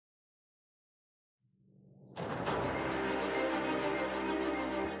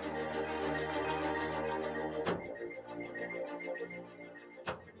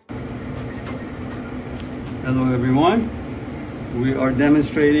Hello everyone, we are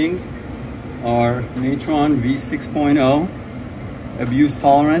demonstrating our Natron V6.0 abuse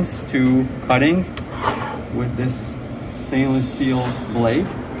tolerance to cutting with this stainless steel blade.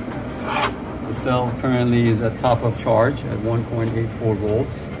 The cell currently is at top of charge at 1.84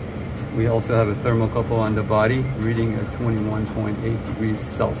 volts. We also have a thermocouple on the body reading at 21.8 degrees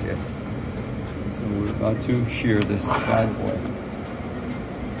Celsius. So we're about to shear this bad boy.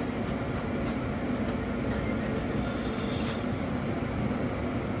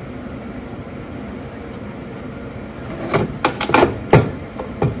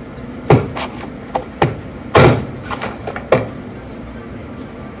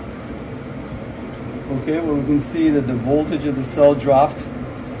 Okay, well, we can see that the voltage of the cell dropped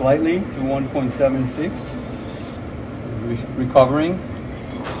slightly to 1.76, recovering,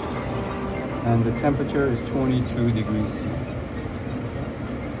 and the temperature is 22 degrees C.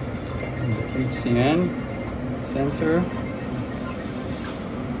 And the HCN sensor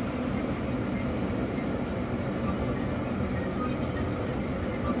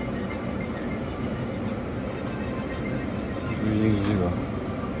reading 0.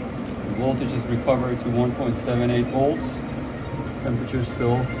 Voltage is recovered to 1.78 volts. Temperature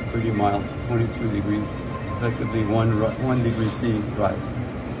still pretty mild, 22 degrees, effectively 1 degree C rise.